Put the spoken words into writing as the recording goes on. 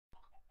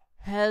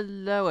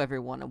Hello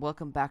everyone and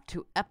welcome back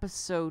to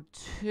episode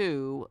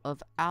 2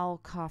 of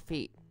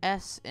Coffee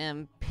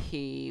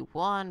SMP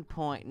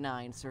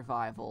 1.9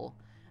 Survival.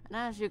 And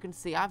as you can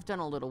see, I've done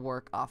a little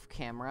work off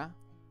camera.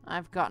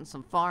 I've gotten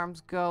some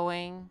farms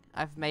going.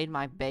 I've made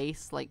my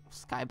base like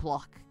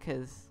skyblock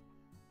because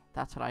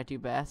that's what I do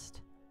best.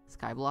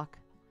 Skyblock.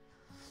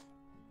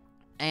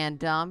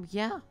 And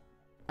yeah.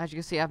 As you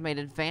can see, I've made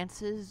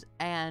advances,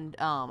 and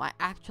I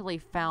actually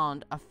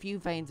found a few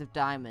veins of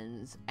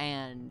diamonds,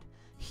 and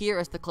here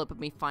is the clip of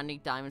me finding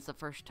diamonds the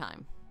first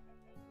time.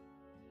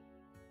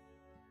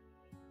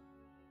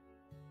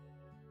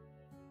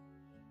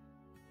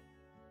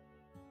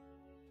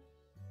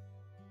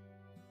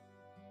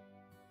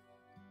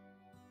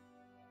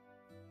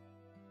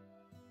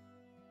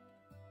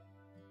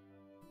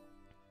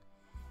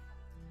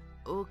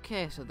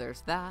 Okay, so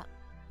there's that.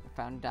 I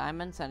found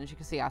diamonds, and as you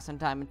can see, I have some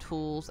diamond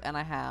tools, and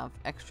I have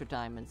extra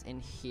diamonds in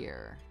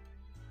here.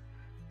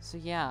 So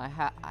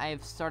yeah,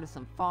 I've started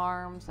some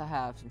farms. I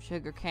have some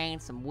sugarcane,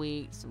 some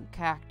wheat, some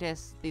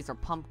cactus. These are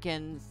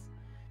pumpkins,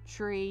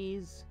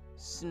 trees,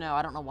 snow.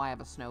 I don't know why I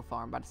have a snow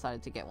farm, but I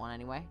decided to get one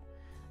anyway.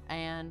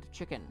 And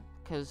chicken,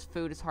 because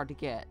food is hard to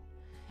get.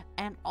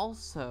 And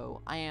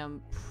also, I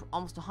am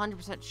almost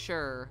 100%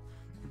 sure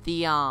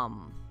the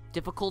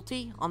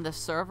difficulty on the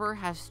server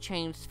has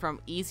changed from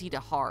easy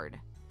to hard.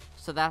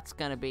 So that's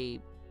gonna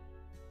be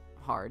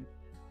hard.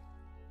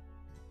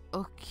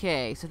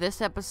 Okay, so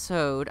this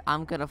episode,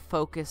 I'm gonna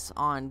focus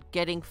on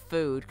getting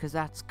food, because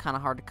that's kind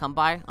of hard to come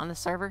by on the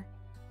server,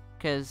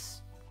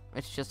 because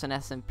it's just an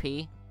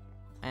SMP,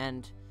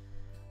 and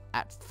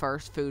at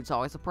first, food's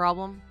always a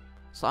problem.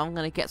 So I'm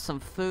gonna get some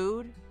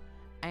food,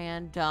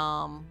 and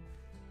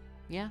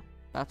yeah,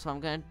 that's what I'm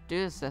gonna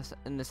do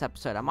in this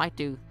episode. I might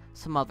do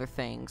some other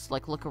things,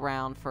 like look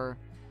around for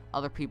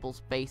other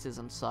people's bases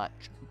and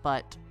such,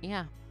 but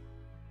yeah.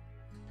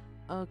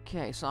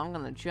 Okay, so I'm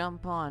gonna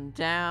jump on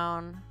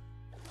down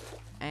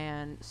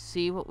and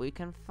see what we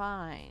can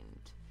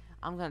find.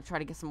 I'm gonna try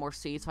to get some more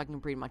seeds so I can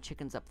breed my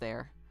chickens up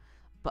there.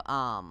 But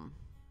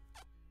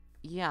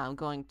yeah, I'm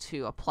going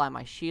to apply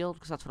my shield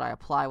because that's what I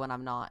apply when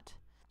I'm not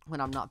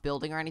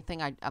building or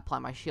anything. I apply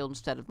my shield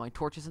instead of my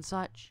torches and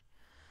such.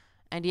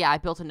 And yeah, I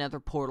built another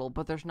portal,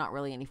 but there's not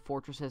really any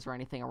fortresses or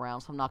anything around,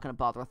 so I'm not gonna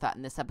bother with that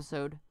in this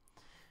episode.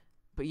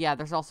 But yeah,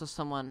 there's also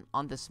someone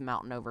on this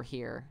mountain over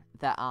here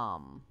that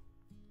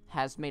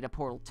has made a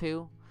portal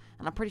too.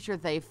 And I'm pretty sure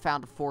they've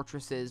found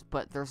fortresses,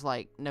 but there's,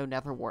 like, no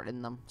nether wart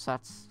in them. So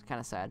that's kind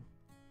of sad.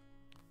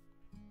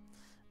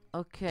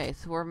 Okay,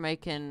 so we're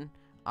making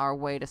our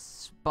way to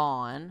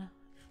spawn.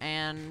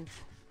 And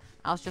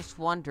I was just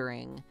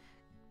wondering,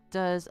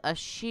 does a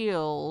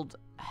shield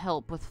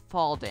help with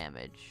fall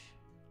damage?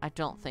 I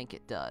don't think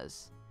it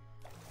does.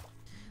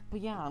 But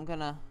yeah, I'm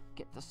gonna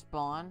get to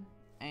spawn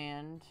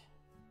and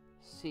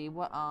see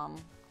what,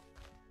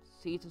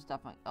 seeds and stuff.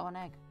 Oh, an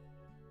egg.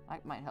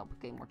 That might help with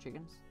getting more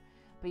chickens.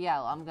 But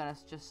yeah, I'm gonna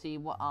just see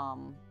what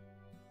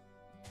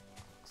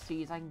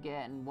seeds I can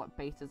get and what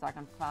bases I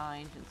can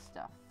find and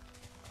stuff.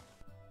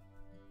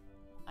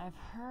 I've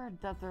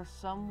heard that there's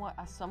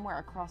somewhere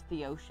across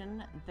the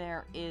ocean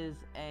there is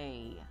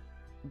a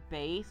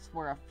base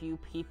where a few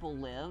people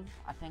live.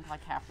 I think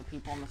like half the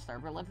people on the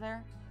server live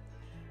there.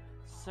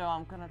 So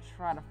I'm gonna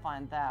try to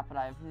find that, but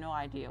I have no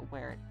idea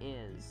where it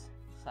is.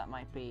 So that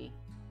might be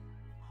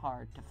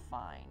hard to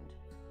find.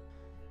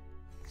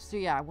 So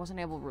yeah, I wasn't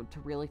able to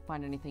really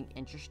find anything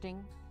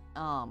interesting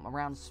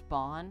around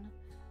spawn,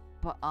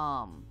 but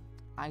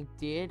I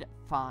did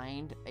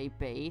find a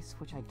base,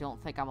 which I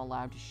don't think I'm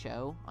allowed to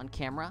show on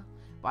camera,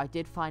 but I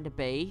did find a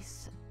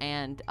base,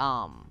 and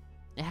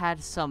it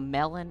had some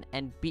melon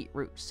and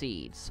beetroot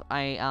seeds.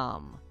 I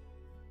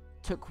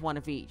took one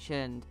of each,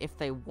 and if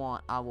they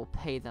want, I will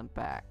pay them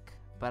back,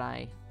 but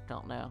I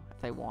don't know if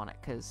they want it,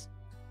 because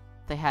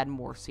they had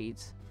more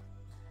seeds.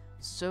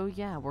 So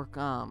yeah, we're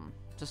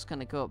just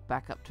gonna go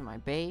back up to my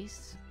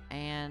base,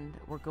 and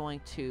we're going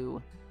to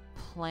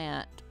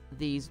plant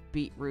these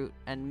beetroot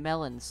and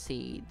melon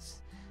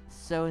seeds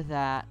so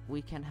that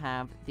we can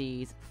have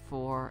these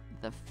for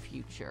the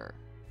future.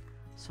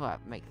 So I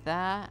make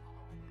that,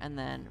 and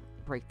then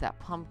break that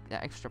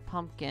extra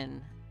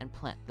pumpkin and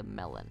plant the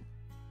melon.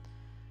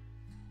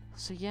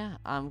 So yeah,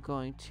 I'm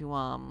going to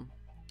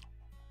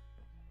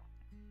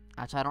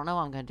actually, I don't know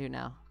what I'm gonna do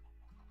now.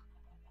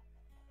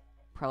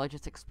 Probably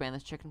just expand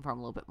this chicken farm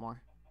a little bit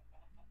more.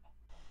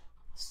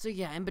 So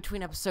yeah, in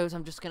between episodes,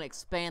 I'm just gonna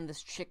expand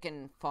this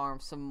chicken farm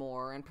some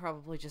more, and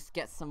probably just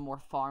get some more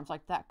farms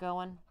like that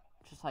going.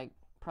 Just like,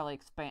 probably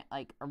expand,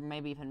 like, or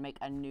maybe even make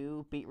a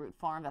new beetroot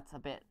farm that's a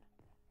bit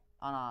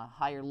on a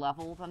higher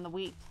level than the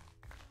wheat.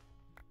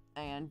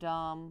 And,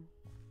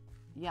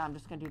 yeah, I'm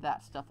just gonna do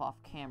that stuff off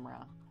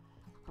camera.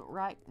 But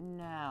right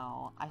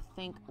now, I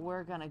think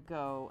we're gonna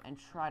go and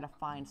try to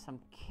find some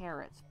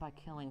carrots by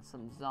killing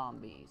some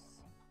zombies.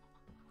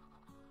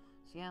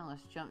 So yeah,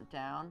 let's jump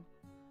down.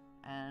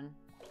 And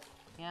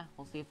yeah,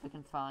 we'll see if we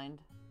can find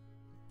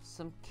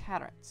some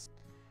carrots.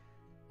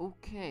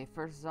 Okay,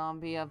 first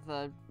zombie of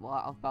the, well,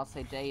 I was about to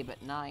say day,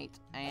 but night.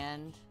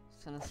 And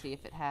Just gonna see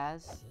if it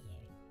has.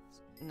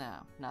 No,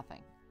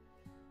 nothing.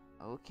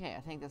 Okay, I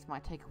think this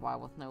might take a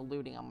while with no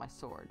looting on my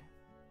sword.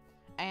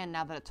 And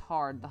now that it's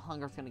hard, the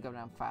hunger's gonna go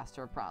down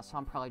faster, so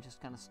I'm probably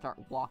just gonna start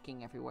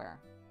walking everywhere.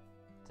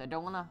 So I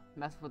don't wanna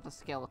mess with the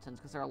skeletons,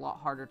 because they're a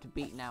lot harder to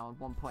beat now at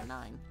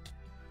 1.9.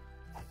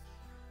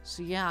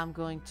 So yeah, I'm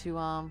going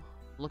to,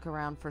 look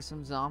around for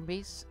some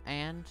zombies,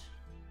 and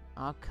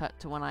I'll cut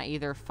to when I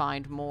either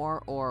find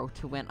more, or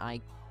to when I,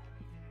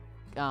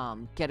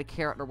 get a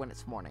carrot, or when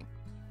it's morning.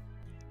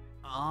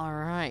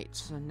 Alright,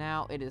 so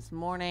now it is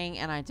morning,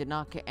 and I did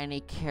not get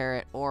any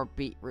carrot or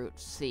beetroot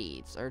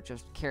seeds, or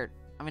just carrot,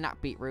 I mean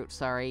not beetroot,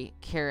 sorry,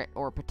 carrot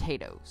or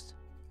potatoes.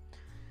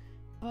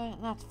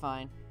 But that's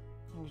fine.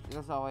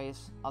 There's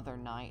always other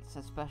nights,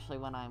 especially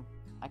when I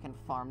can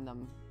farm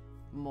them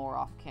more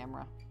off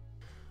camera.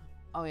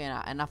 Oh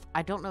yeah, and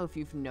I don't know if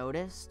you've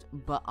noticed,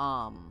 but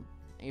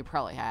you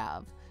probably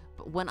have,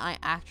 but when I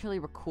actually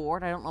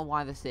record, I don't know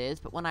why this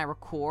is, but when I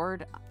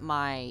record,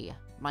 my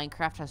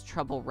Minecraft has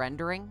trouble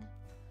rendering.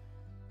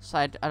 So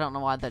I don't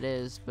know why that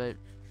is, but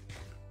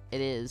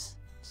it is.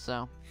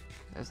 So,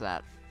 there's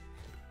that.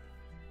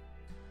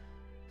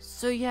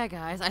 So yeah,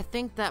 guys, I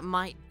think that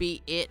might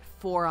be it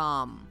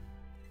for,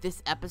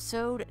 this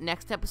episode.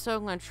 Next episode,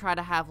 I'm going to try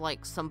to have,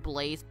 like, some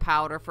blaze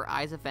powder for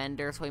Eyes of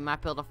Ender, so we might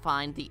be able to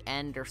find the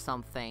end or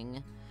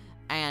something.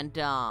 And,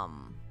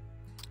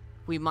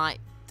 we might,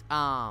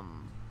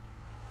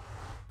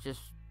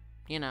 just,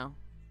 you know,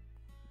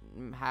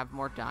 have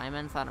more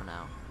diamonds, I don't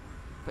know.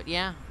 But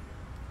yeah,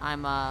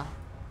 I'm,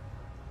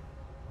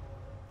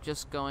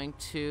 just going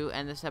to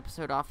end this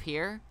episode off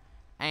here,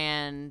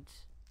 and...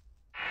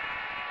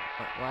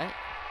 What?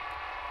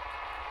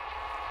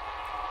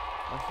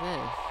 What's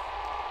this?